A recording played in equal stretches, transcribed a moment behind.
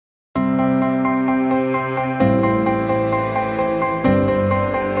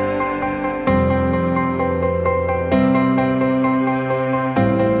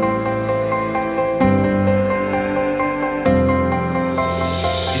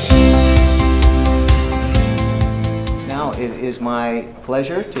it is my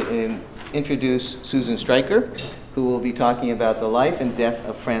pleasure to introduce Susan Stryker, who will be talking about the life and death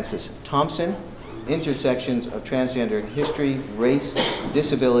of Francis Thompson, intersections of transgender history, race,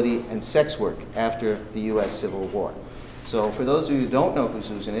 disability, and sex work after the U.S. Civil War. So for those of you who don't know who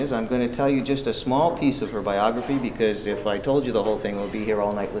Susan is, I'm going to tell you just a small piece of her biography, because if I told you the whole thing, we'll be here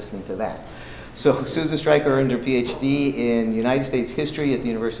all night listening to that. So Susan Stryker earned her Ph.D. in United States History at the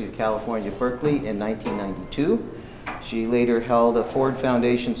University of California-Berkeley in 1992. She later held a Ford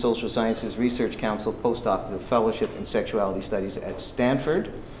Foundation Social Sciences Research Council postdoctoral fellowship in sexuality studies at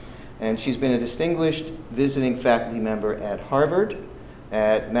Stanford. And she's been a distinguished visiting faculty member at Harvard,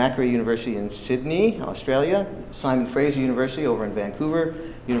 at Macquarie University in Sydney, Australia, Simon Fraser University over in Vancouver,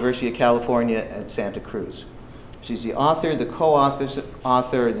 University of California-Santa Cruz. She's the author, the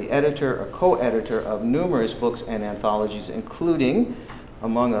co-author, the editor or co-editor of numerous books and anthologies, including,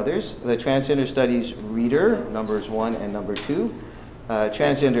 among others, the Transgender Studies Reader, numbers 1 and number 2,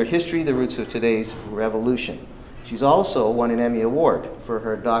 Transgender History, The Roots of Today's Revolution. She's also won an Emmy Award for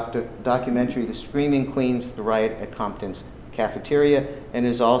her documentary, The Screaming Queens, The Riot at Compton's Cafeteria, and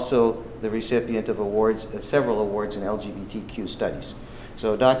is also the recipient of awards, several awards in LGBTQ Studies.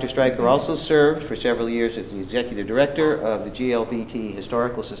 So Dr. Stryker also served for several years as the executive director of the GLBT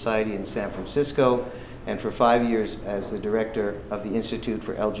Historical Society in San Francisco, and for 5 years as the director of the Institute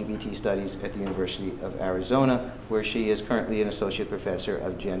for LGBT Studies at the University of Arizona, where she is currently an associate professor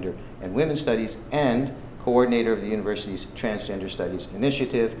of gender and women's studies and coordinator of the university's Transgender Studies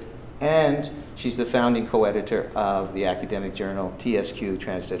Initiative, and she's the founding co-editor of the academic journal TSQ,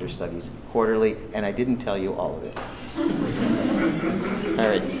 Transgender Studies Quarterly, and I didn't tell you all of it. All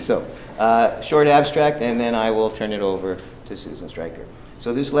right, so short abstract, and then I will turn it over to Susan Stryker.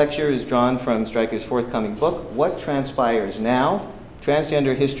 So this lecture is drawn from Stryker's forthcoming book, What Transpires Now?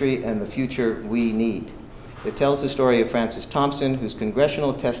 Transgender History and the Future We Need. It tells the story of Francis Thompson, whose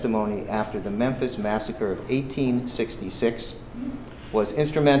congressional testimony after the Memphis Massacre of 1866 was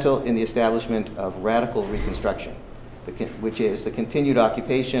instrumental in the establishment of radical Reconstruction, which is the continued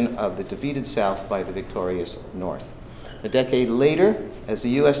occupation of the defeated South by the victorious North. A decade later, as the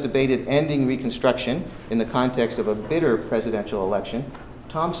U.S. debated ending Reconstruction in the context of a bitter presidential election,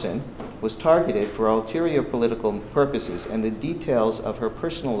 Thompson was targeted for ulterior political purposes, and the details of her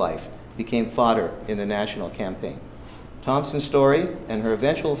personal life became fodder in the national campaign. Thompson's story and her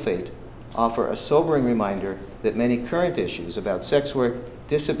eventual fate offer a sobering reminder that many current issues about sex work,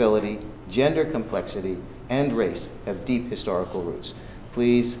 disability, gender complexity, and race have deep historical roots.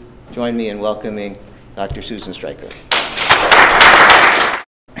 Please join me in welcoming Dr. Susan Stryker.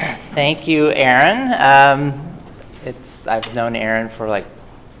 Thank you, Aaron. I've known Aaron for like,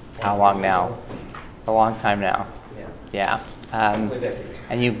 how long now? A long time now. Yeah. And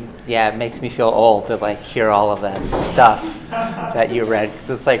it makes me feel old to like hear all of that stuff that you read, because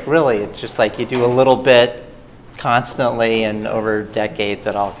it's like really, it's just like you do a little bit constantly, and over decades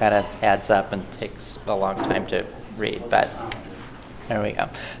it all kind of adds up and takes a long time to read. But there we go.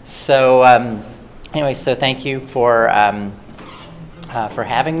 So anyway, so thank you for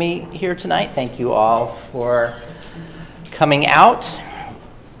having me here tonight. Thank you all for coming out.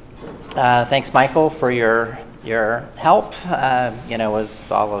 Thanks, Michael, for your help,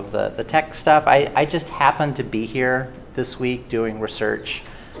 with all of the tech stuff. I just happened to be here this week doing research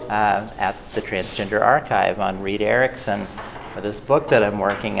at the Transgender Archive on Reed Erickson for this book that I'm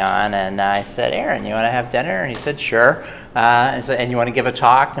working on, and I said, Aaron, you want to have dinner? And he said, sure. And you want to give a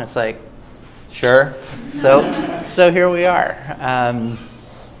talk? And it's like, sure. So here we are. And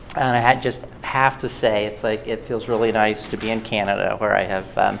I just have to say, it's like, it feels really nice to be in Canada, where I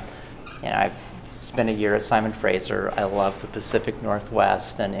have, I've spent a year at Simon Fraser. I love the Pacific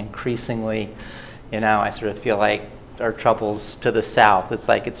Northwest, and increasingly, I sort of feel like our troubles to the south, it's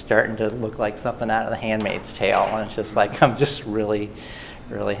like it's starting to look like something out of The Handmaid's Tale, and it's just like I'm just really,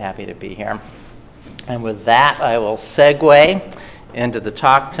 really happy to be here. And with that, I will segue into the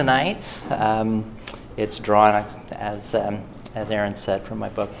talk tonight. It's drawn, as Aaron said, from my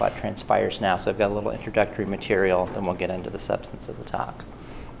book, What Transpires Now. So I've got a little introductory material, then we'll get into the substance of the talk.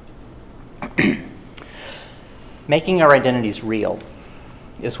 Making our identities real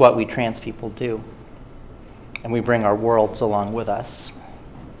is what we trans people do, and we bring our worlds along with us.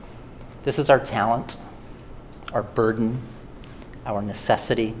 This is our talent, our burden, our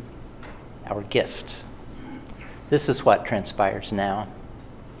necessity, our gift. This is what transpires now.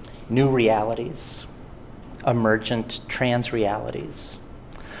 New realities, emergent trans realities,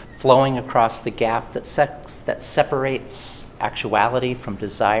 flowing across the gap that separates actuality from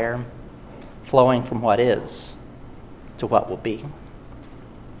desire, flowing from what is to what will be.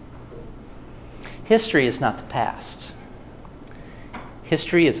 History is not the past.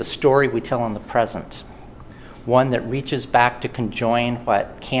 History is a story we tell in the present, one that reaches back to conjoin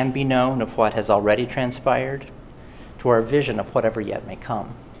what can be known of what has already transpired to our vision of whatever yet may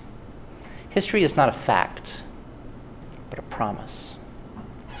come. History is not a fact, but a promise.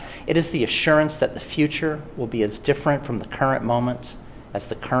 It is the assurance that the future will be as different from the current moment as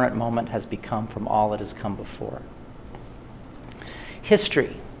the current moment has become from all that has come before.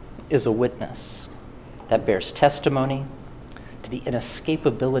 History is a witness that bears testimony to the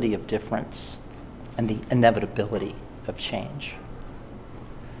inescapability of difference and the inevitability of change.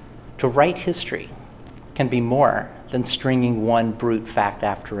 To write history can be more than stringing one brute fact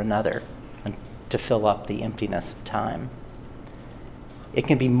after another and to fill up the emptiness of time. It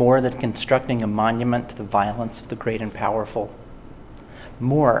can be more than constructing a monument to the violence of the great and powerful,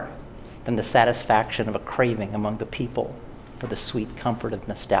 more than the satisfaction of a craving among the people for the sweet comfort of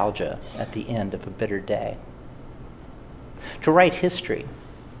nostalgia at the end of a bitter day. To write history,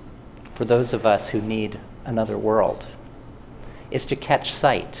 for those of us who need another world, is to catch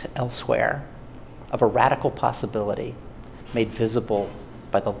sight elsewhere of a radical possibility made visible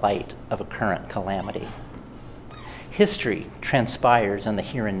by the light of a current calamity. History transpires in the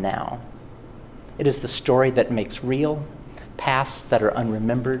here and now. It is the story that makes real pasts that are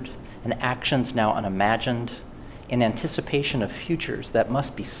unremembered and actions now unimagined in anticipation of futures that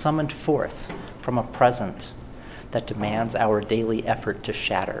must be summoned forth from a present that demands our daily effort to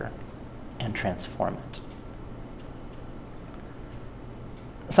shatter and transform it.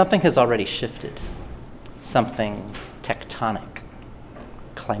 Something has already shifted, something tectonic,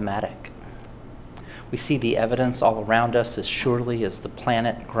 climatic. We see the evidence all around us as surely as the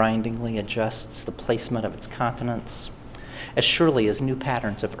planet grindingly adjusts the placement of its continents, as surely as new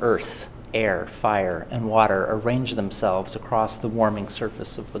patterns of earth, air, fire, and water arrange themselves across the warming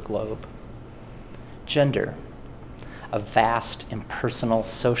surface of the globe. Gender, a vast, impersonal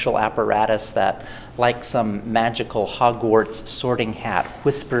social apparatus that, like some magical Hogwarts sorting hat,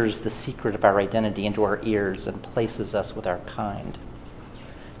 whispers the secret of our identity into our ears and places us with our kind.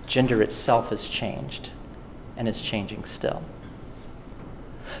 Gender itself has changed and is changing still.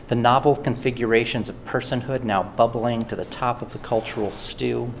 The novel configurations of personhood now bubbling to the top of the cultural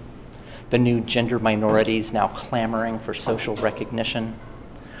stew, the new gender minorities now clamoring for social recognition,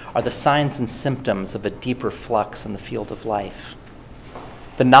 are the signs and symptoms of a deeper flux in the field of life.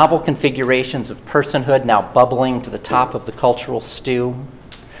 The novel configurations of personhood now bubbling to the top of the cultural stew,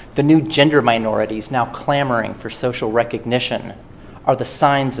 the new gender minorities now clamoring for social recognition, are the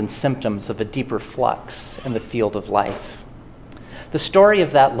signs and symptoms of a deeper flux in the field of life. The story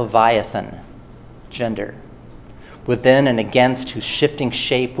of that Leviathan, gender, within and against whose shifting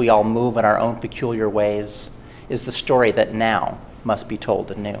shape we all move in our own peculiar ways, is the story that now must be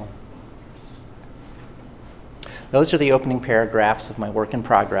told anew. Those are the opening paragraphs of my work in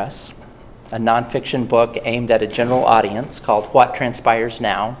progress, a nonfiction book aimed at a general audience called What Transpires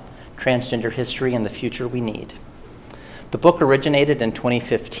Now? Transgender History and the Future We Need. The book originated in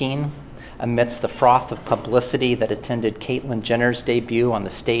 2015 amidst the froth of publicity that attended Caitlyn Jenner's debut on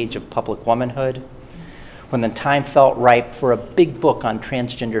the stage of public womanhood, when the time felt ripe for a big book on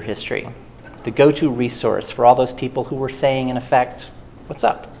transgender history, the go-to resource for all those people who were saying, in effect, what's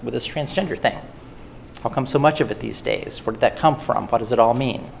up with this transgender thing? How come so much of it these days? Where did that come from? What does it all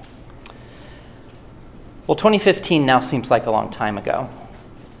mean? Well, 2015 now seems like a long time ago,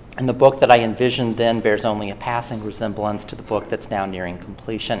 and the book that I envisioned then bears only a passing resemblance to the book that's now nearing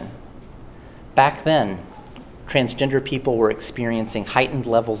completion. Back then, transgender people were experiencing heightened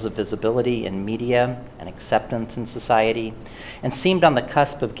levels of visibility in media and acceptance in society, and seemed on the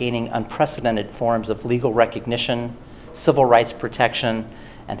cusp of gaining unprecedented forms of legal recognition, civil rights protection,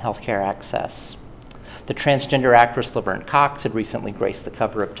 and healthcare access. The transgender actress Laverne Cox had recently graced the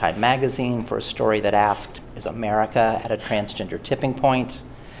cover of Time magazine for a story that asked, "Is America at a transgender tipping point?"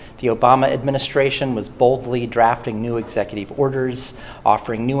 The Obama administration was boldly drafting new executive orders,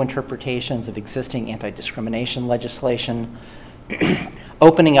 offering new interpretations of existing anti-discrimination legislation,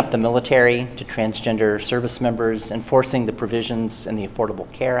 opening up the military to transgender service members, enforcing the provisions in the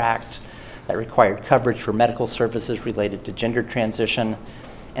Affordable Care Act that required coverage for medical services related to gender transition,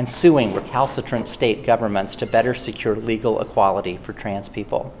 and suing recalcitrant state governments to better secure legal equality for trans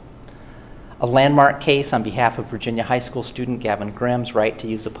people. A landmark case on behalf of Virginia high school student Gavin Grimm's right to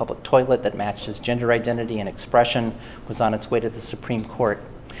use a public toilet that matched his gender identity and expression was on its way to the Supreme Court,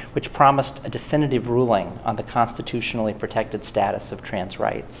 which promised a definitive ruling on the constitutionally protected status of trans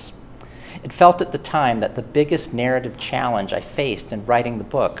rights. It felt at the time that the biggest narrative challenge I faced in writing the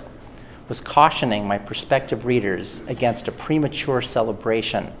book was cautioning my prospective readers against a premature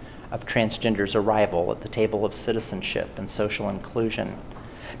celebration of transgenders' arrival at the table of citizenship and social inclusion,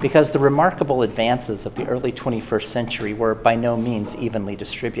 because the remarkable advances of the early 21st century were by no means evenly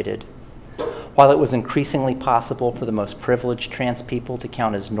distributed. While it was increasingly possible for the most privileged trans people to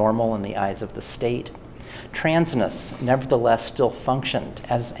count as normal in the eyes of the state, transness nevertheless still functioned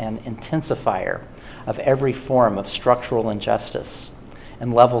as an intensifier of every form of structural injustice,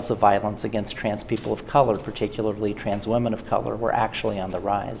 and levels of violence against trans people of color, particularly trans women of color, were actually on the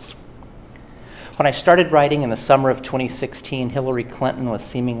rise. When I started writing in the summer of 2016, Hillary Clinton was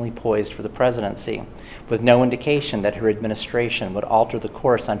seemingly poised for the presidency, with no indication that her administration would alter the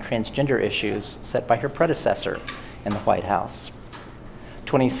course on transgender issues set by her predecessor in the White House.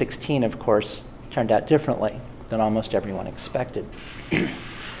 2016, of course, turned out differently than almost everyone expected.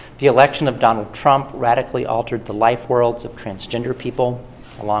 The election of Donald Trump radically altered the life worlds of transgender people,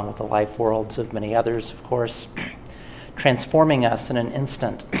 along with the life worlds of many others, of course, transforming us in an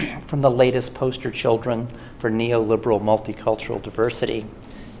instant from the latest poster children for neoliberal multicultural diversity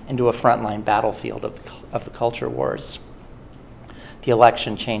into a frontline battlefield of the culture wars. The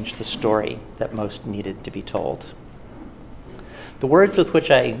election changed the story that most needed to be told. The words with which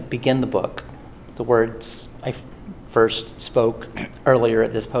I begin the book, the words I first spoke earlier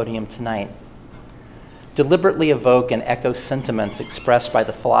at this podium tonight, deliberately evoke and echo sentiments expressed by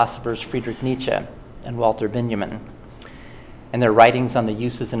the philosophers Friedrich Nietzsche and Walter Benjamin and their writings on the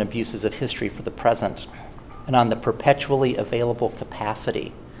uses and abuses of history for the present, and on the perpetually available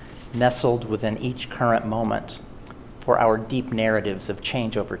capacity nestled within each current moment for our deep narratives of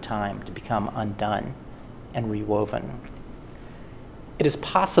change over time to become undone and rewoven. It is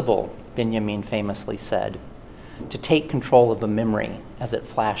possible, Benjamin famously said, to take control of a memory as it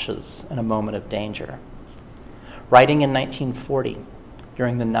flashes in a moment of danger. Writing in 1940,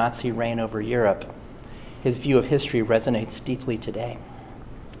 during the Nazi reign over Europe, his view of history resonates deeply today.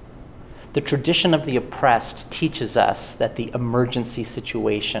 The tradition of the oppressed teaches us that the emergency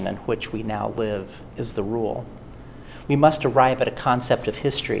situation in which we now live is the rule. We must arrive at a concept of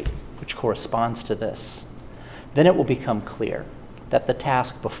history which corresponds to this. Then it will become clear that the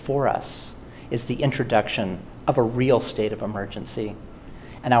task before us is the introduction of a real state of emergency,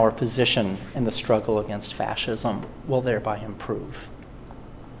 and our position in the struggle against fascism will thereby improve.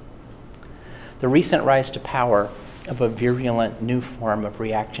 The recent rise to power of a virulent new form of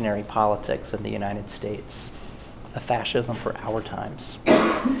reactionary politics in the United States, a fascism for our times,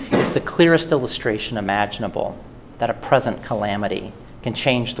 is the clearest illustration imaginable that a present calamity can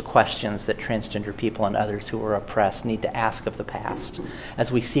change the questions that transgender people and others who are oppressed need to ask of the past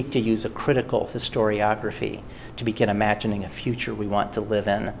as we seek to use a critical historiography to begin imagining a future we want to live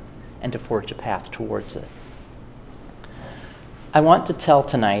in and to forge a path towards it. I want to tell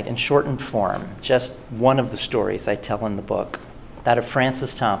tonight in shortened form just one of the stories I tell in the book, that of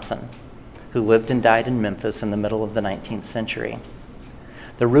Frances Thompson, who lived and died in Memphis in the middle of the 19th century.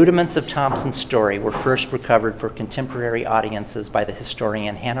 The rudiments of Thompson's story were first recovered for contemporary audiences by the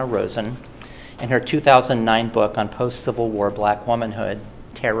historian Hannah Rosen in her 2009 book on post-Civil War Black womanhood,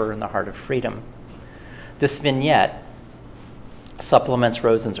 Terror in the Heart of Freedom. This vignette supplements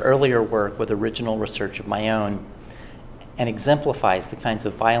Rosen's earlier work with original research of my own and exemplifies the kinds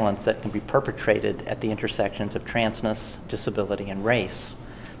of violence that can be perpetrated at the intersections of transness, disability, and race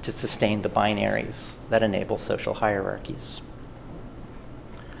to sustain the binaries that enable social hierarchies.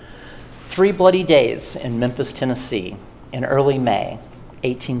 3 bloody days in Memphis, Tennessee, in early May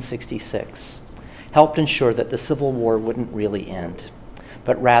 1866, helped ensure that the Civil War wouldn't really end,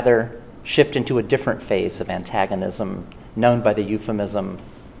 but rather shift into a different phase of antagonism known by the euphemism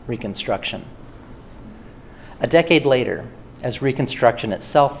Reconstruction. A decade later, as Reconstruction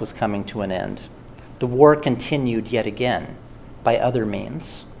itself was coming to an end, the war continued yet again by other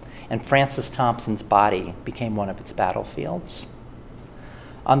means, and Frances Thompson's body became one of its battlefields.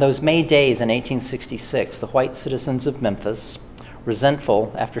 On those May days in 1866, the white citizens of Memphis,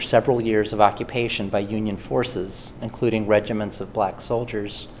 resentful after several years of occupation by Union forces, including regiments of black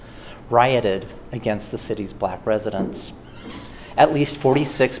soldiers, rioted against the city's black residents. At least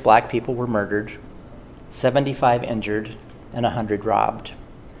 46 black people were murdered, 75 injured, and 100 robbed.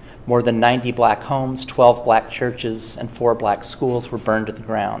 More than 90 black homes, 12 black churches, and 4 black schools were burned to the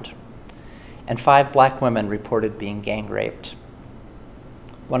ground. And 5 black women reported being gang raped.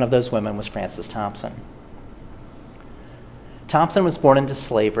 One of those women was Frances Thompson. Thompson was born into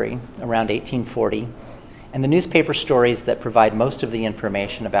slavery around 1840, and the newspaper stories that provide most of the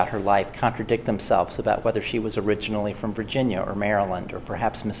information about her life contradict themselves about whether she was originally from Virginia or Maryland or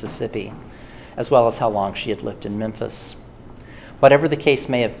perhaps Mississippi, as well as how long she had lived in Memphis. Whatever the case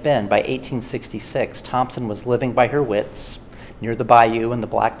may have been, by 1866, Thompson was living by her wits, near the bayou in the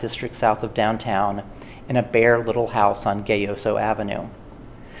Black District south of downtown, in a bare little house on Gayoso Avenue.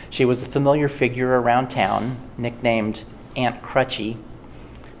 She was a familiar figure around town, nicknamed Aunt Crutchy,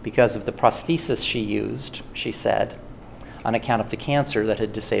 because of the prosthesis she used, she said, on account of the cancer that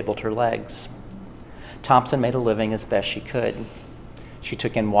had disabled her legs. Thompson made a living as best she could. She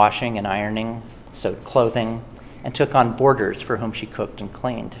took in washing and ironing, sewed clothing, and took on boarders for whom she cooked and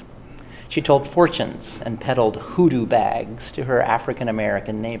cleaned. She told fortunes and peddled hoodoo bags to her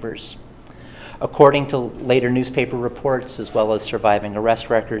African-American neighbors. According to later newspaper reports, as well as surviving arrest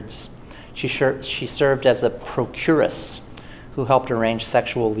records, she served as a procuress who helped arrange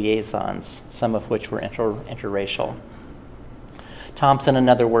sexual liaisons, some of which were interracial. Thompson, in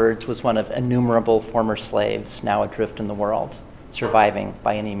other words, was one of innumerable former slaves now adrift in the world, surviving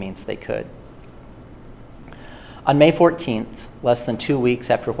by any means they could. On May 14th, less than 2 weeks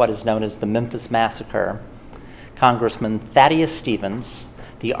after what is known as the Memphis Massacre, Congressman Thaddeus Stevens,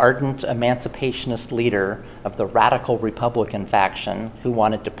 the ardent emancipationist leader of the radical Republican faction who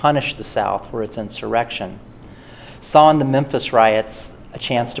wanted to punish the South for its insurrection, saw in the Memphis riots a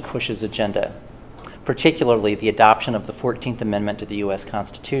chance to push his agenda, particularly the adoption of the 14th Amendment to the U.S.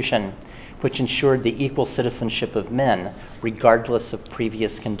 Constitution, which ensured the equal citizenship of men, regardless of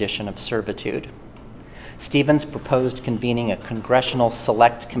previous condition of servitude. Stevens proposed convening a congressional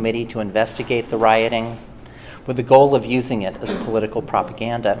select committee to investigate the rioting, with the goal of using it as political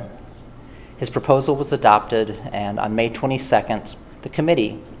propaganda. His proposal was adopted, and on May 22nd, the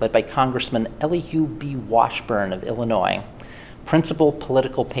committee, led by Congressman Elihu B. Washburn of Illinois, principal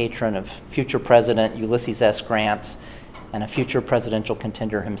political patron of future President Ulysses S. Grant and a future presidential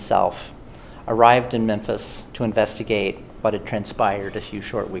contender himself, arrived in Memphis to investigate what had transpired a few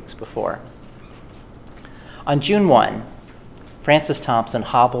short weeks before. On June 1, Frances Thompson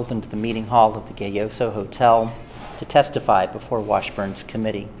hobbled into the meeting hall of the Gayoso Hotel to testify before Washburn's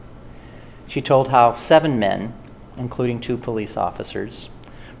committee. She told how 7 men, including 2 police officers,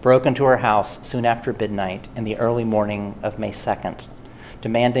 broke into her house soon after midnight in the early morning of May 2nd,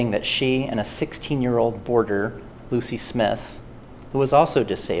 demanding that she and a 16-year-old boarder, Lucy Smith, who was also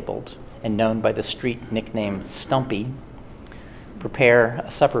disabled and known by the street nickname Stumpy, prepare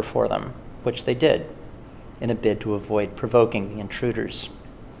a supper for them, which they did, in a bid to avoid provoking the intruders.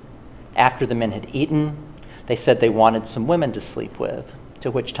 After the men had eaten, they said they wanted some women to sleep with,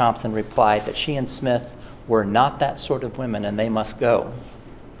 to which Thompson replied that she and Smith were not that sort of women and they must go.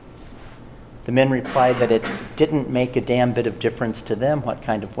 The men replied that it didn't make a damn bit of difference to them what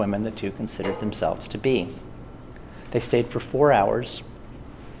kind of women the two considered themselves to be. They stayed for 4 hours,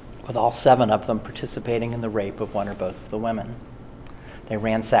 with all 7 of them participating in the rape of one or both of the women. They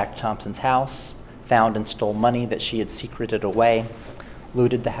ransacked Thompson's house, found and stole money that she had secreted away,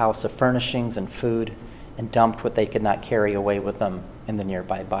 looted the house of furnishings and food, and dumped what they could not carry away with them in the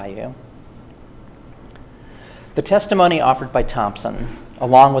nearby bayou. The testimony offered by Thompson,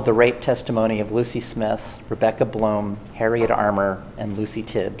 along with the rape testimony of Lucy Smith, Rebecca Bloom, Harriet Armour, and Lucy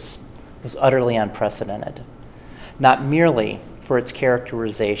Tibbs, was utterly unprecedented, not merely for its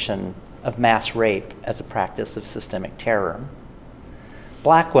characterization of mass rape as a practice of systemic terror.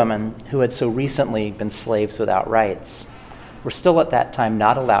 Black women who had so recently been slaves without rights were still at that time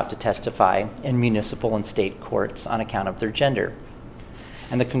not allowed to testify in municipal and state courts on account of their gender.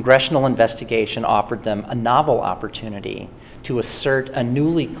 And the congressional investigation offered them a novel opportunity to assert a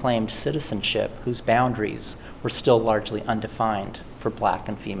newly claimed citizenship whose boundaries were still largely undefined for Black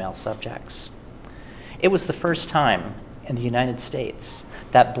and female subjects. It was the first time in the United States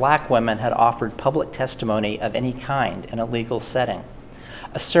that Black women had offered public testimony of any kind in a legal setting,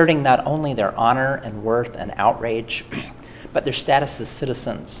 asserting not only their honor and worth and outrage, but their status as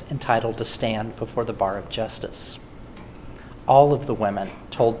citizens entitled to stand before the bar of justice. All of the women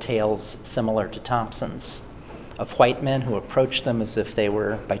told tales similar to Thompson's, of white men who approached them as if they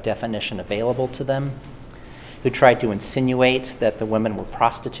were, by definition, available to them, who tried to insinuate that the women were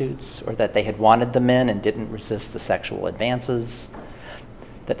prostitutes or that they had wanted the men and didn't resist the sexual advances,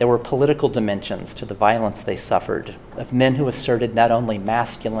 that there were political dimensions to the violence they suffered, of men who asserted not only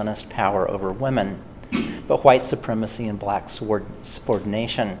masculinist power over women, but white supremacy and Black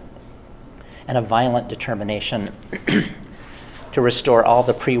subordination, and a violent determination to restore all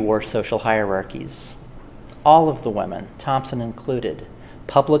the pre-war social hierarchies. All of the women, Thompson included,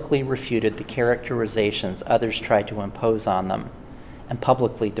 publicly refuted the characterizations others tried to impose on them and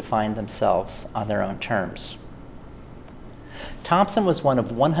publicly defined themselves on their own terms. Thompson was one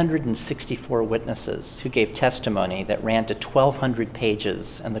of 164 witnesses who gave testimony that ran to 1,200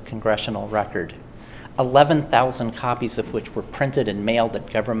 pages in the congressional record, 11,000 copies of which were printed and mailed at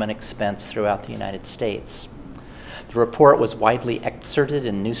government expense throughout the United States. The report was widely excerpted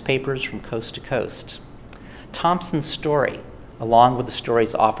in newspapers from coast to coast. Thompson's story, along with the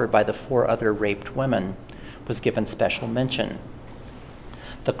stories offered by the 4 other raped women, was given special mention.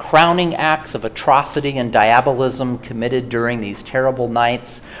 The crowning acts of atrocity and diabolism committed during these terrible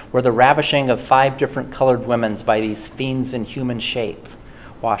nights were the ravishing of 5 different colored women by these fiends in human shape,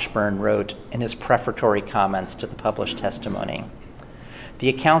 Washburn wrote in his prefatory comments to the published testimony. The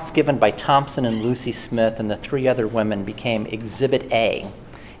accounts given by Thompson and Lucy Smith and the 3 other women became Exhibit A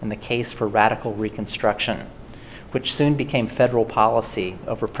in the case for radical reconstruction, which soon became federal policy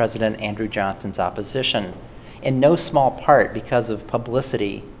over President Andrew Johnson's opposition, in no small part because of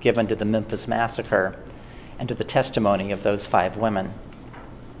publicity given to the Memphis Massacre and to the testimony of those 5 women.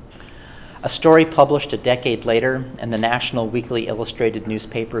 A story published a decade later in the national weekly illustrated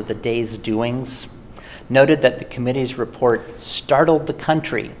newspaper, The Day's Doings, noted that the committee's report startled the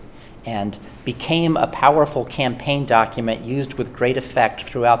country and became a powerful campaign document used with great effect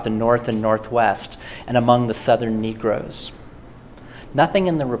throughout the North and Northwest and among the Southern Negroes. Nothing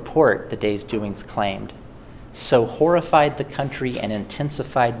in the report, The Day's Doings claimed, so horrified the country and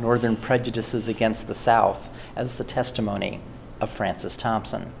intensified Northern prejudices against the South as the testimony of Frances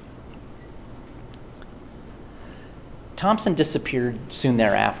Thompson. Thompson disappeared soon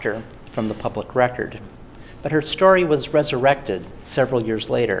thereafter from the public record, but her story was resurrected several years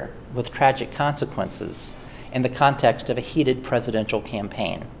later with tragic consequences in the context of a heated presidential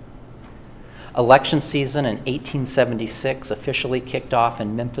campaign. Election season in 1876 officially kicked off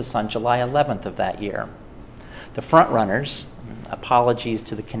in Memphis on July 11th of that year. The frontrunners, apologies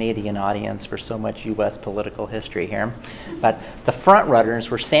to the Canadian audience for so much U.S. political history here, but the frontrunners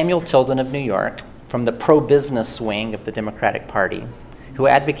were Samuel Tilden of New York from the pro-business wing of the Democratic Party, who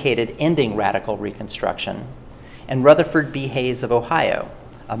advocated ending radical Reconstruction, and Rutherford B. Hayes of Ohio,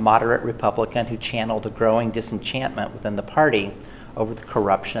 a moderate Republican who channeled a growing disenchantment within the party over the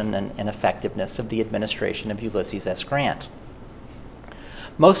corruption and ineffectiveness of the administration of Ulysses S. Grant.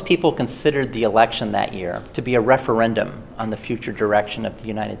 Most people considered the election that year to be a referendum on the future direction of the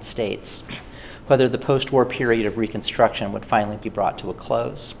United States, whether the post-war period of Reconstruction would finally be brought to a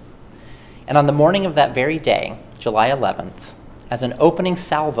close. And on the morning of that very day, July 11th, as an opening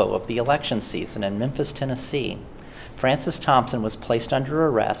salvo of the election season in Memphis, Tennessee, Frances Thompson was placed under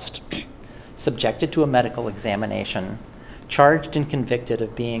arrest, subjected to a medical examination, charged and convicted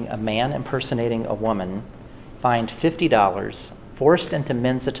of being a man impersonating a woman, fined $50, forced into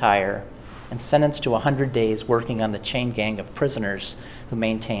men's attire, and sentenced to 100 days working on the chain gang of prisoners who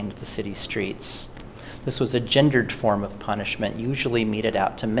maintained the city's streets. This was a gendered form of punishment, usually meted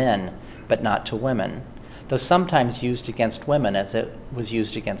out to men, but not to women, though sometimes used against women as it was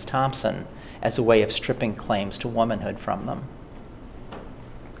used against Thompson as a way of stripping claims to womanhood from them.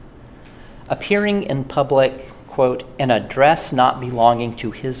 Appearing in public, quote, in a dress not belonging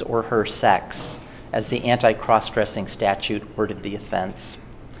to his or her sex, as the anti-cross-dressing statute worded the offense,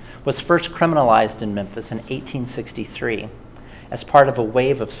 was first criminalized in Memphis in 1863 as part of a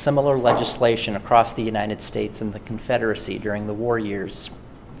wave of similar legislation across the United States and the Confederacy during the war years.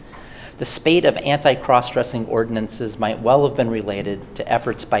 The spate of anti-cross-dressing ordinances might well have been related to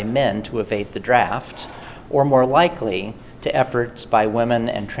efforts by men to evade the draft, or more likely, to efforts by women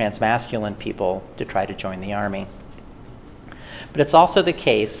and transmasculine people to try to join the army. But it's also the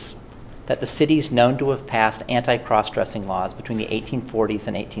case that the cities known to have passed anti-cross-dressing laws between the 1840s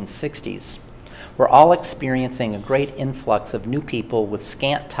and 1860s were all experiencing a great influx of new people with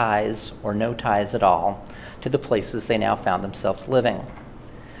scant ties or no ties at all to the places they now found themselves living.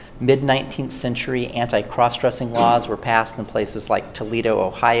 Mid-19th century anti-cross-dressing laws were passed in places like Toledo,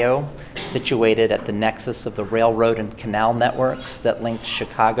 Ohio, situated at the nexus of the railroad and canal networks that linked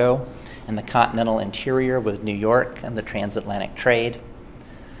Chicago and the continental interior with New York and the transatlantic trade.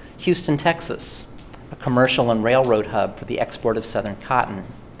 Houston, Texas, a commercial and railroad hub for the export of southern cotton.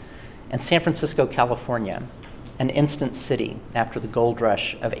 And San Francisco, California, an instant city after the gold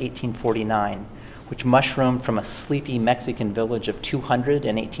rush of 1849, which mushroomed from a sleepy Mexican village of 200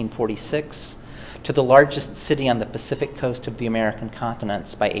 in 1846 to the largest city on the Pacific coast of the American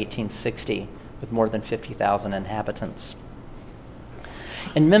continents by 1860, with more than 50,000 inhabitants.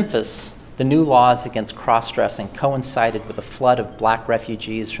 In Memphis, the new laws against cross-dressing coincided with a flood of black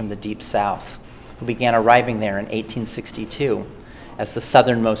refugees from the Deep South, who began arriving there in 1862 as the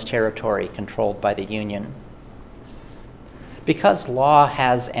southernmost territory controlled by the Union. Because law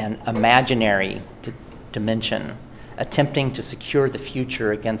has an imaginary dimension, attempting to secure the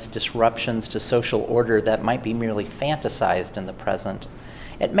future against disruptions to social order that might be merely fantasized in the present,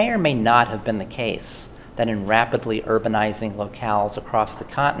 it may or may not have been the case that in rapidly urbanizing locales across the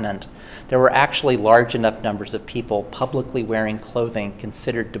continent, there were actually large enough numbers of people publicly wearing clothing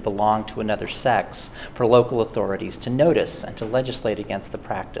considered to belong to another sex for local authorities to notice and to legislate against the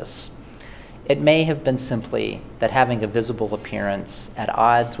practice. It may have been simply that having a visible appearance at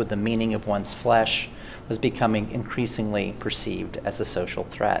odds with the meaning of one's flesh was becoming increasingly perceived as a social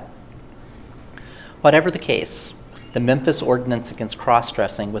threat. Whatever the case, the Memphis Ordinance Against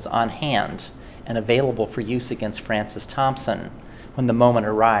Cross-Dressing was on hand and available for use against Frances Thompson when the moment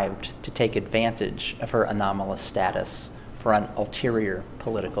arrived to take advantage of her anomalous status for an ulterior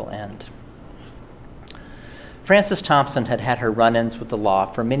political end. Frances Thompson had had her run-ins with the law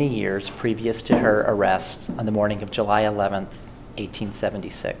for many years previous to her arrest on the morning of July 11,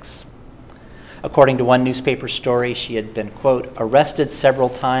 1876. According to one newspaper story, she had been, quote, arrested several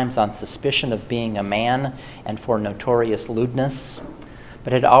times on suspicion of being a man and for notorious lewdness,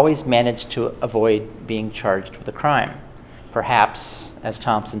 but had always managed to avoid being charged with a crime. Perhaps, as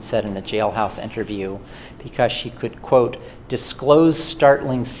Thompson said in a jailhouse interview, because she could, quote, disclose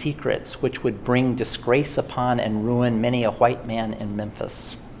startling secrets which would bring disgrace upon and ruin many a white man in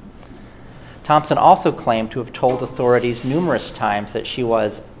Memphis. Thompson also claimed to have told authorities numerous times that she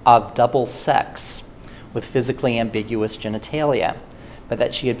was of double sex with physically ambiguous genitalia, but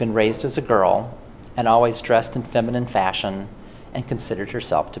that she had been raised as a girl and always dressed in feminine fashion and considered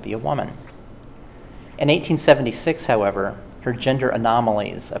herself to be a woman. In 1876, however, her gender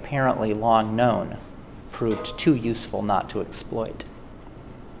anomalies, apparently long known, proved too useful not to exploit.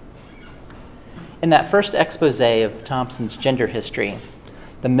 In that first expose of Thompson's gender history,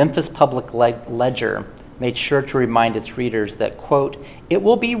 the Memphis Public Ledger made sure to remind its readers that, quote, it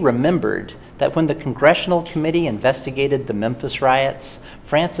will be remembered that when the Congressional Committee investigated the Memphis riots,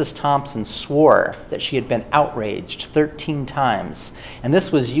 Frances Thompson swore that she had been outraged 13 times, and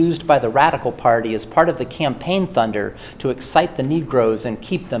this was used by the Radical Party as part of the campaign thunder to excite the Negroes and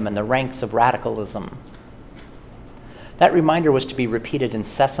keep them in the ranks of radicalism. That reminder was to be repeated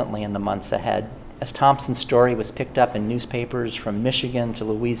incessantly in the months ahead, as Thompson's story was picked up in newspapers from Michigan to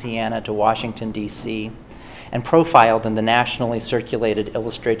Louisiana to Washington, D.C., and profiled in the nationally circulated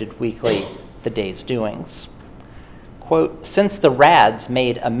illustrated weekly, The Day's Doings. Quote, since the Rads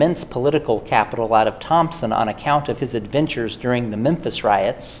made immense political capital out of Thompson on account of his adventures during the Memphis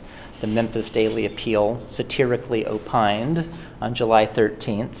riots, the Memphis Daily Appeal satirically opined on July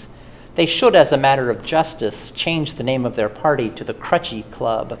 13th, they should, as a matter of justice, change the name of their party to the Crutchy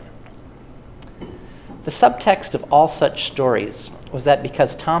Club. The subtext of all such stories was that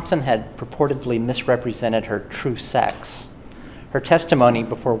because Thompson had purportedly misrepresented her true sex, her testimony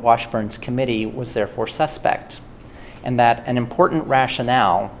before Washburn's committee was therefore suspect, and that an important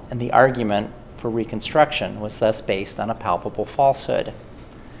rationale in the argument for Reconstruction was thus based on a palpable falsehood.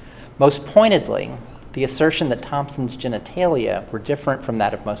 Most pointedly, the assertion that Thompson's genitalia were different from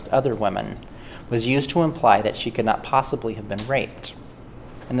that of most other women was used to imply that she could not possibly have been raped.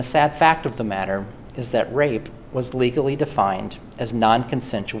 And the sad fact of the matter is that rape was legally defined as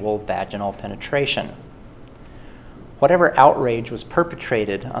non-consensual vaginal penetration. Whatever outrage was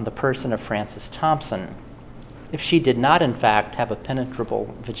perpetrated on the person of Frances Thompson, if she did not in fact have a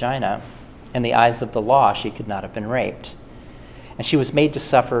penetrable vagina, in the eyes of the law she could not have been raped. And she was made to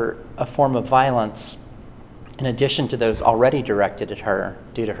suffer a form of violence in addition to those already directed at her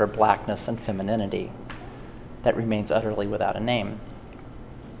due to her blackness and femininity that remains utterly without a name.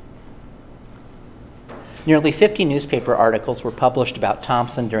 Nearly 50 newspaper articles were published about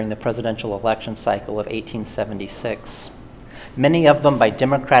Thompson during the presidential election cycle of 1876, many of them by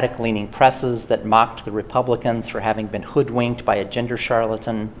Democratic-leaning presses that mocked the Republicans for having been hoodwinked by a gender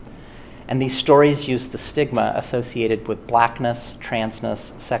charlatan, and these stories used the stigma associated with blackness,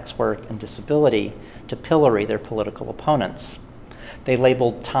 transness, sex work, and disability to pillory their political opponents. They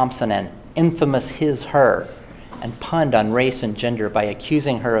labeled Thompson an infamous his/her, and punned on race and gender by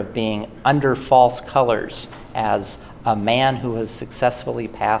accusing her of being under false colors as a man who has successfully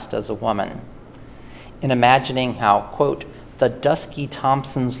passed as a woman. In imagining how, quote, the dusky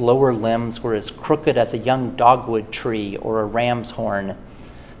Thompson's lower limbs were as crooked as a young dogwood tree or a ram's horn,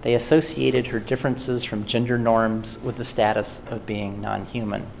 they associated her differences from gender norms with the status of being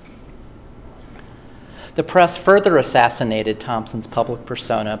non-human. The press further assassinated Thompson's public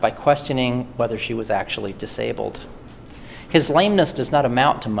persona by questioning whether she was actually disabled. His lameness does not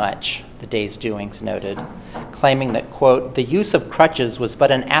amount to much, The Day's Doings noted, claiming that, quote, the use of crutches was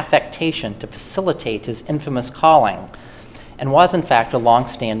but an affectation to facilitate his infamous calling, and was in fact a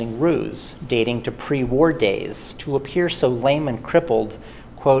long-standing ruse, dating to pre-war days, to appear so lame and crippled,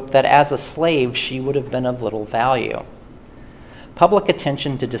 quote, that as a slave she would have been of little value. Public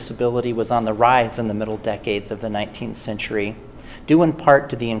attention to disability was on the rise in the middle decades of the 19th century, due in part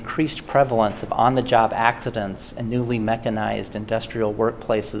to the increased prevalence of on-the-job accidents in newly mechanized industrial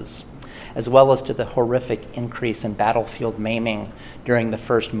workplaces, as well as to the horrific increase in battlefield maiming during the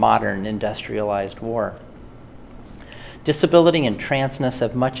first modern industrialized war. Disability and transness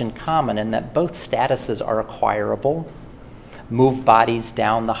have much in common in that both statuses are acquirable, move bodies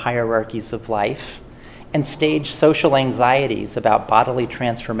down the hierarchies of life, and stage social anxieties about bodily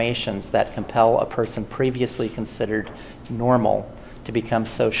transformations that compel a person previously considered normal to become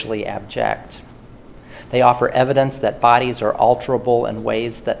socially abject. They offer evidence that bodies are alterable in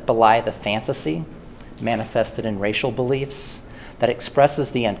ways that belie the fantasy manifested in racial beliefs, that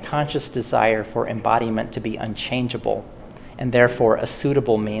expresses the unconscious desire for embodiment to be unchangeable, and therefore a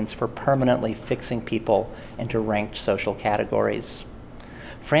suitable means for permanently fixing people into ranked social categories.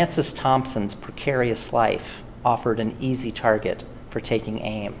 Francis Thompson's precarious life offered an easy target for taking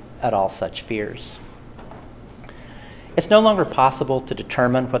aim at all such fears. It's no longer possible to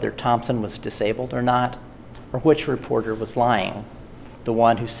determine whether Thompson was disabled or not, or which reporter was lying, the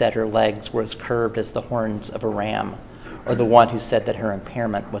one who said her legs were as curved as the horns of a ram, or the one who said that her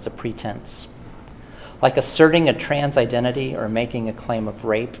impairment was a pretense. Like asserting a trans identity or making a claim of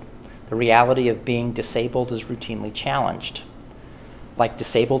rape, the reality of being disabled is routinely challenged. Like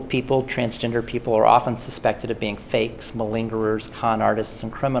disabled people, transgender people are often suspected of being fakes, malingerers, con artists,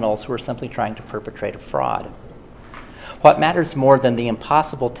 and criminals who are simply trying to perpetrate a fraud. What matters more than the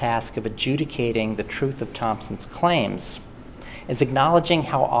impossible task of adjudicating the truth of Thompson's claims is acknowledging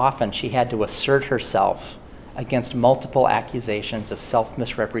how often she had to assert herself against multiple accusations of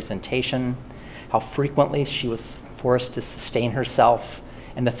self-misrepresentation, how frequently she was forced to sustain herself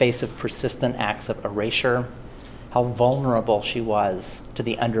in the face of persistent acts of erasure, how vulnerable she was to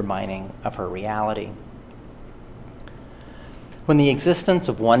the undermining of her reality. When the existence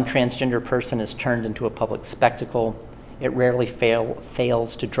of one transgender person is turned into a public spectacle, it rarely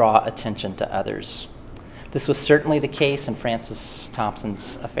fails to draw attention to others. This was certainly the case in Francis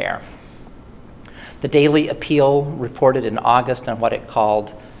Thompson's affair. The Daily Appeal reported in August on what it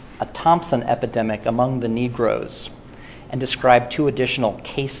called a Thompson epidemic among the Negroes and described 2 additional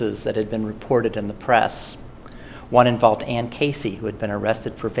cases that had been reported in the press. One involved Ann Casey, who had been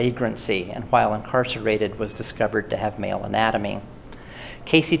arrested for vagrancy and while incarcerated was discovered to have male anatomy.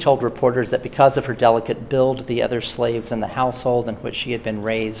 Casey told reporters that because of her delicate build, the other slaves in the household in which she had been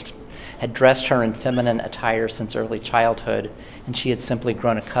raised had dressed her in feminine attire since early childhood, and she had simply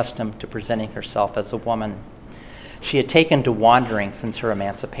grown accustomed to presenting herself as a woman. She had taken to wandering since her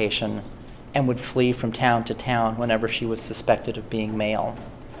emancipation and would flee from town to town whenever she was suspected of being male.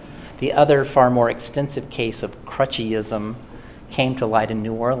 The other, far more extensive case of crutchyism came to light in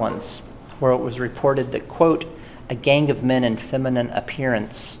New Orleans, where it was reported that, quote, a gang of men in feminine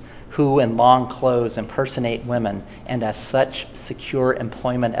appearance who in long clothes impersonate women and as such secure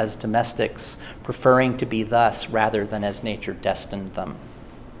employment as domestics, preferring to be thus rather than as nature destined them.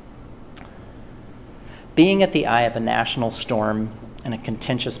 Being at the eye of a national storm in a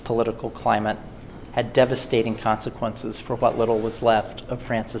contentious political climate had devastating consequences for what little was left of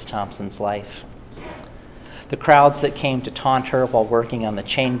Francis Thompson's life. The crowds that came to taunt her while working on the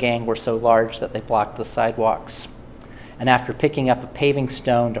chain gang were so large that they blocked the sidewalks. And after picking up a paving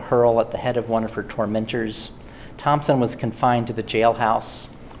stone to hurl at the head of one of her tormentors, Thompson was confined to the jailhouse,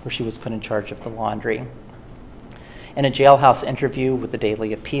 where she was put in charge of the laundry. In a jailhouse interview with the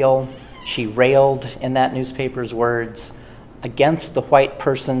Daily Appeal, she railed, in that newspaper's words, against the white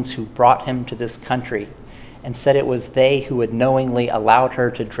persons who brought him to this country, and said it was they who had knowingly allowed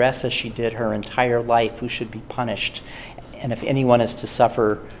her to dress as she did her entire life who should be punished. And if anyone is to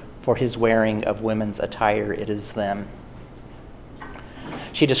suffer for his wearing of women's attire, it is them.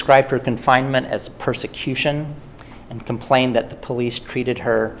 She described her confinement as persecution and complained that the police treated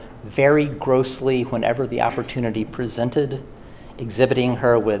her very grossly whenever the opportunity presented, exhibiting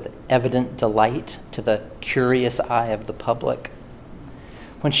her with evident delight to the curious eye of the public.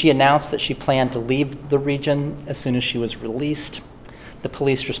 When she announced that she planned to leave the region as soon as she was released, the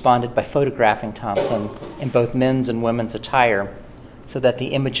police responded by photographing Thompson in both men's and women's attire so that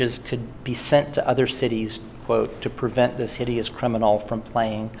the images could be sent to other cities, quote, to prevent this hideous criminal from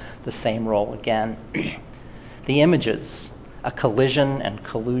playing the same role again. The images, a collision and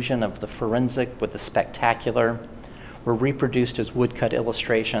collusion of the forensic with the spectacular, were reproduced as woodcut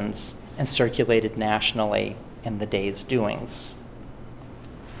illustrations and circulated nationally in the day's doings.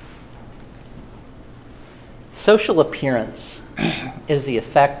 Social appearance is the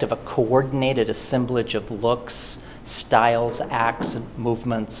effect of a coordinated assemblage of looks, styles, acts,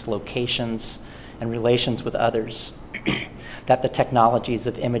 movements, locations, and relations with others. that the technologies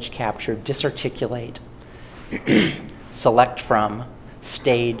of image capture disarticulate, select from,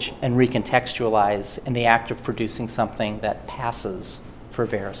 stage, and recontextualize in the act of producing something that passes for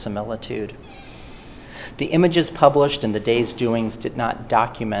verisimilitude. The images published in the day's doings did not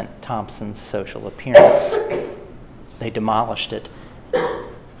document Thompson's social appearance. They demolished it.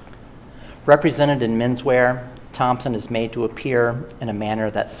 Represented in menswear, Thompson is made to appear in a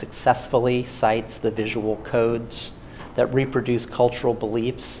manner that successfully cites the visual codes that reproduce cultural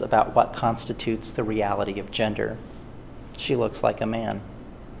beliefs about what constitutes the reality of gender. She looks like a man.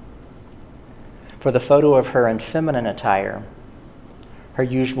 For the photo of her in feminine attire, her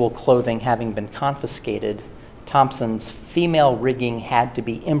usual clothing having been confiscated, Thompson's female rigging had to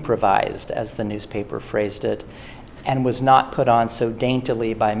be improvised, as the newspaper phrased it, and was not put on so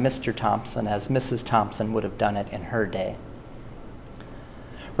daintily by Mr. Thompson as Mrs. Thompson would have done it in her day.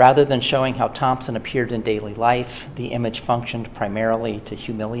 Rather than showing how Thompson appeared in daily life, the image functioned primarily to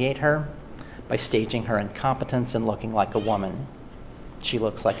humiliate her by staging her incompetence and looking like a woman. She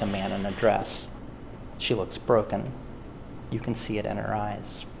looks like a man in a dress. She looks broken. You can see it in her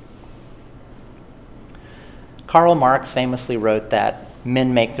eyes. Karl Marx famously wrote that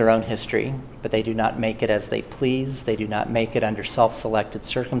men make their own history, but they do not make it as they please. They do not make it under self-selected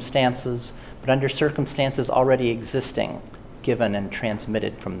circumstances, but under circumstances already existing, given and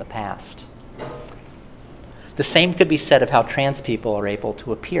transmitted from the past. The same could be said of how trans people are able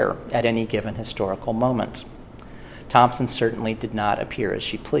to appear at any given historical moment. Thompson certainly did not appear as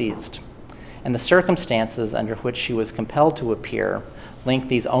she pleased, and the circumstances under which she was compelled to appear link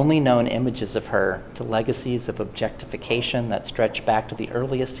these only known images of her to legacies of objectification that stretch back to the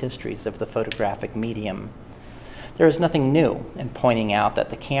earliest histories of the photographic medium. There is nothing new in pointing out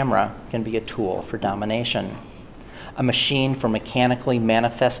that the camera can be a tool for domination, a machine for mechanically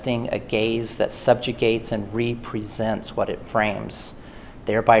manifesting a gaze that subjugates and represents what it frames,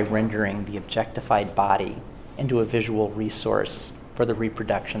 thereby rendering the objectified body into a visual resource for the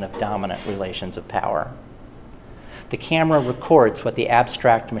reproduction of dominant relations of power. The camera records what the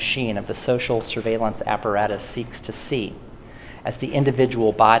abstract machine of the social surveillance apparatus seeks to see, as the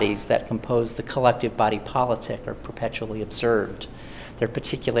individual bodies that compose the collective body politic are perpetually observed, their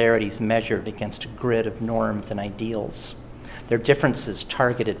particularities measured against a grid of norms and ideals, their differences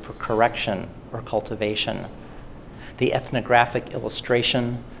targeted for correction or cultivation. The ethnographic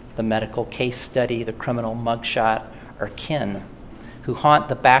illustration, the medical case study, the criminal mugshot are kin who haunt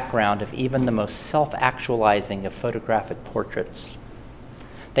the background of even the most self-actualizing of photographic portraits.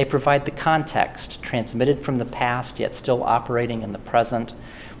 They provide the context, transmitted from the past yet still operating in the present,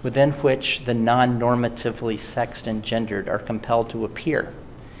 within which the non-normatively sexed and gendered are compelled to appear,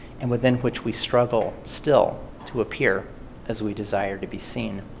 and within which we struggle still to appear as we desire to be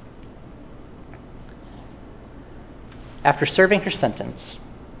seen. After serving her sentence,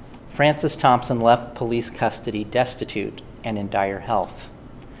 Frances Thompson left police custody destitute and in dire health.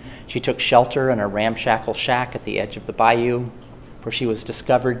 She took shelter in a ramshackle shack at the edge of the bayou, where she was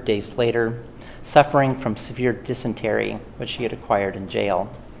discovered days later, suffering from severe dysentery, which she had acquired in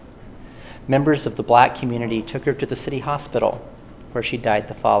jail. Members of the Black community took her to the city hospital, where she died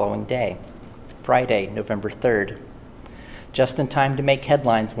the following day, Friday, November 3rd, just in time to make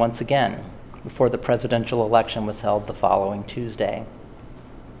headlines once again before the presidential election was held the following Tuesday.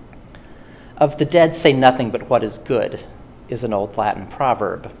 Of the dead say nothing but what is good is an old Latin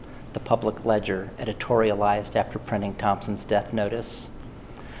proverb, the Public Ledger editorialized after printing Thompson's death notice.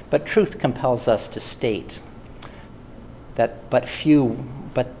 But truth compels us to state that but few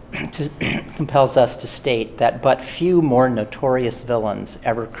more notorious villains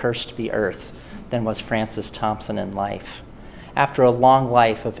ever cursed the earth than was Frances Thompson in life. After a long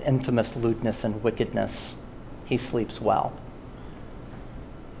life of infamous lewdness and wickedness, he sleeps well.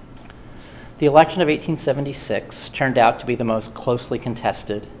 The election of 1876 turned out to be the most closely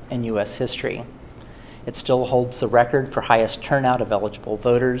contested in U.S. history. It still holds the record for highest turnout of eligible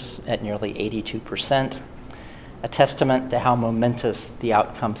voters at nearly 82%, a testament to how momentous the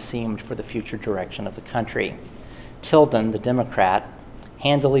outcome seemed for the future direction of the country. Tilden, the Democrat,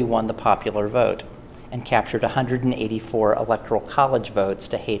 handily won the popular vote and captured 184 electoral college votes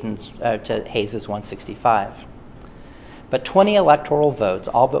to Hayes's 165. But 20 electoral votes,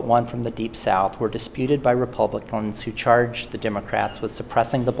 all but one from the Deep South, were disputed by Republicans who charged the Democrats with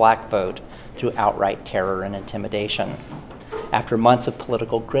suppressing the black vote through outright terror and intimidation. After months of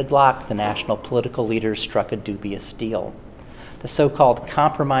political gridlock, the national political leaders struck a dubious deal. The so-called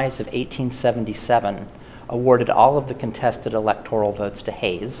Compromise of 1877 awarded all of the contested electoral votes to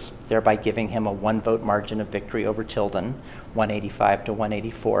Hayes, thereby giving him a one-vote margin of victory over Tilden, 185 to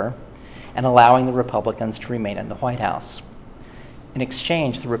 184, and allowing the Republicans to remain in the White House. In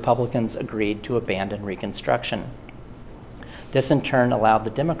exchange, the Republicans agreed to abandon Reconstruction. This in turn allowed the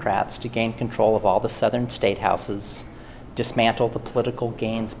Democrats to gain control of all the southern state houses, dismantle the political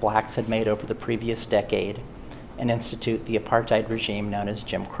gains blacks had made over the previous decade, and institute the apartheid regime known as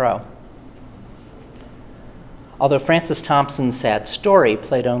Jim Crow. Although Frances Thompson's sad story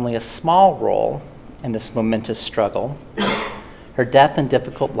played only a small role in this momentous struggle, her death and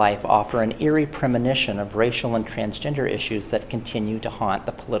difficult life offer an eerie premonition of racial and transgender issues that continue to haunt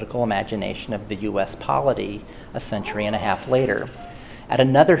the political imagination of the U.S. polity a century and a half later, at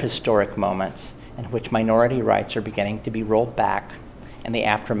another historic moment in which minority rights are beginning to be rolled back in the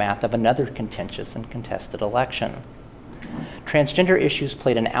aftermath of another contentious and contested election. Transgender issues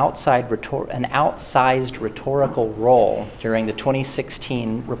played an outsized rhetorical role during the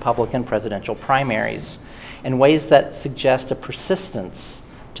 2016 Republican presidential primaries in ways that suggest a persistence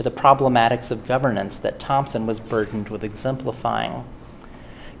to the problematics of governance that Thompson was burdened with exemplifying.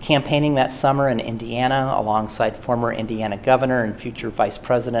 Campaigning that summer in Indiana alongside former Indiana Governor and future Vice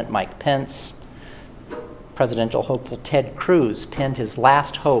President Mike Pence, presidential hopeful Ted Cruz penned his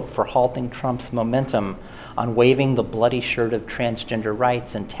last hope for halting Trump's momentum on waving the bloody shirt of transgender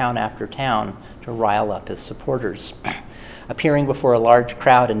rights in town after town to rile up his supporters. Appearing before a large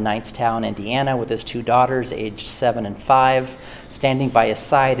crowd in Knightstown, Indiana, with his two daughters, aged 7 and 5, standing by his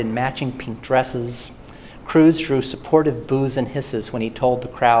side in matching pink dresses, Cruz drew supportive boos and hisses when he told the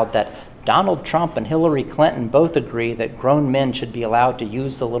crowd that Donald Trump and Hillary Clinton both agree that grown men should be allowed to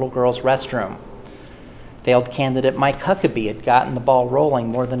use the little girl's restroom. Failed candidate Mike Huckabee had gotten the ball rolling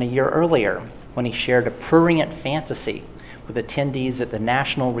more than a year earlier when he shared a prurient fantasy with attendees at the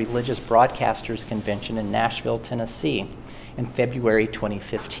National Religious Broadcasters Convention in Nashville, Tennessee in February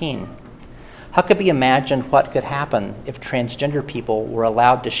 2015. Huckabee imagined what could happen if transgender people were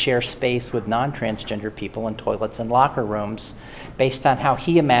allowed to share space with non-transgender people in toilets and locker rooms based on how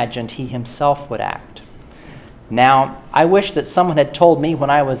he imagined he himself would act. Now, I wish that someone had told me when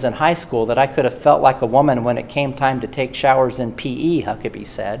I was in high school that I could have felt like a woman when it came time to take showers in PE, Huckabee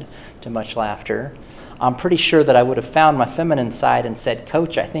said, to much laughter. I'm pretty sure that I would have found my feminine side and said,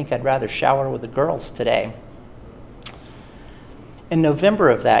 "Coach, I think I'd rather shower with the girls today." In November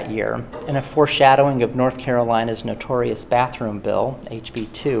of that year, in a foreshadowing of North Carolina's notorious bathroom bill, HB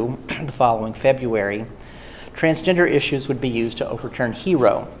 2, the following February, transgender issues would be used to overturn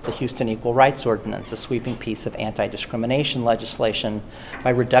HERO, the Houston Equal Rights Ordinance, a sweeping piece of anti-discrimination legislation,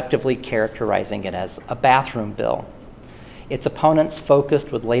 by reductively characterizing it as a bathroom bill. Its opponents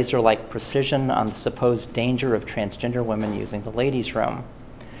focused with laser-like precision on the supposed danger of transgender women using the ladies' room.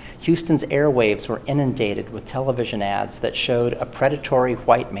 Houston's airwaves were inundated with television ads that showed a predatory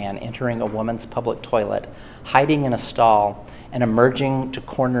white man entering a woman's public toilet, hiding in a stall, and emerging to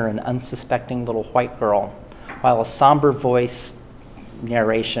corner an unsuspecting little white girl, while a somber voice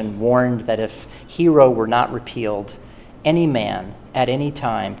narration warned that if HERO were not repealed, any man at any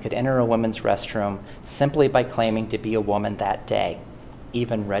time could enter a women's restroom simply by claiming to be a woman that day,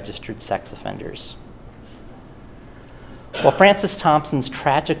 even registered sex offenders. While Frances Thompson's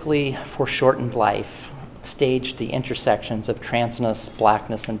tragically foreshortened life staged the intersections of transness,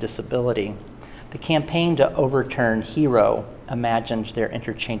 blackness, and disability, the campaign to overturn HERO imagined their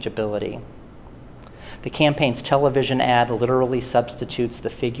interchangeability. The campaign's television ad literally substitutes the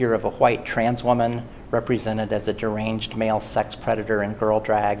figure of a white trans woman represented as a deranged male sex predator in girl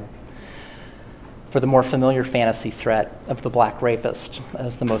drag for the more familiar fantasy threat of the black rapist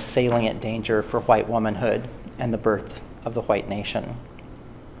as the most salient danger for white womanhood and the birth of the white nation.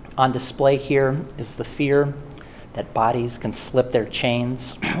 On display here is the fear that bodies can slip their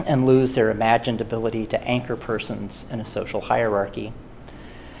chains and lose their imagined ability to anchor persons in a social hierarchy.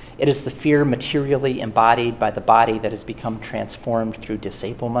 It is the fear materially embodied by the body that has become transformed through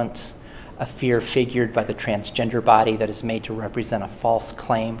disablement, a fear figured by the transgender body that is made to represent a false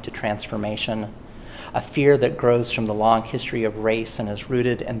claim to transformation, a fear that grows from the long history of race and is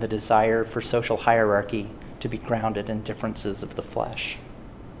rooted in the desire for social hierarchy to be grounded in differences of the flesh.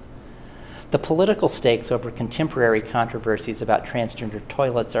 The political stakes over contemporary controversies about transgender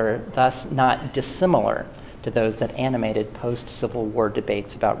toilets are thus not dissimilar to those that animated post-Civil War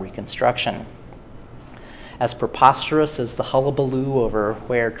debates about Reconstruction. As preposterous as the hullabaloo over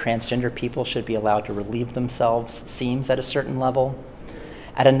where transgender people should be allowed to relieve themselves seems at a certain level,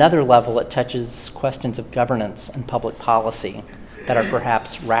 at another level it touches questions of governance and public policy that are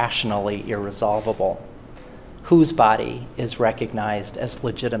perhaps rationally irresolvable. Whose body is recognized as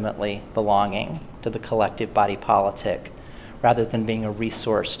legitimately belonging to the collective body politic, rather than being a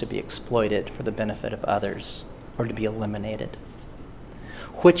resource to be exploited for the benefit of others or to be eliminated?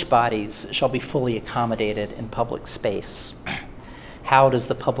 Which bodies shall be fully accommodated in public space? How does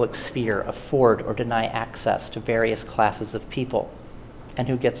the public sphere afford or deny access to various classes of people? And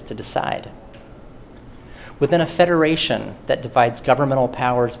who gets to decide? Within a federation that divides governmental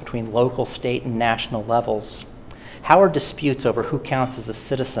powers between local, state, and national levels, how are disputes over who counts as a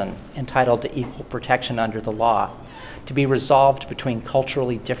citizen entitled to equal protection under the law to be resolved between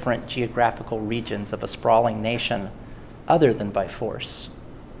culturally different geographical regions of a sprawling nation other than by force?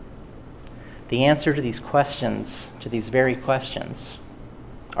 The answer to these questions, to these very questions,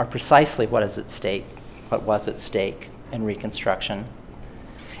 are precisely what was at stake in Reconstruction.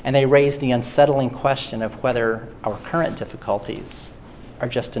 And they raise the unsettling question of whether our current difficulties are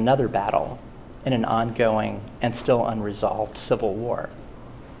just another battle in an ongoing and still unresolved civil war.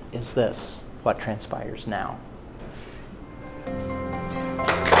 Is this what transpires now?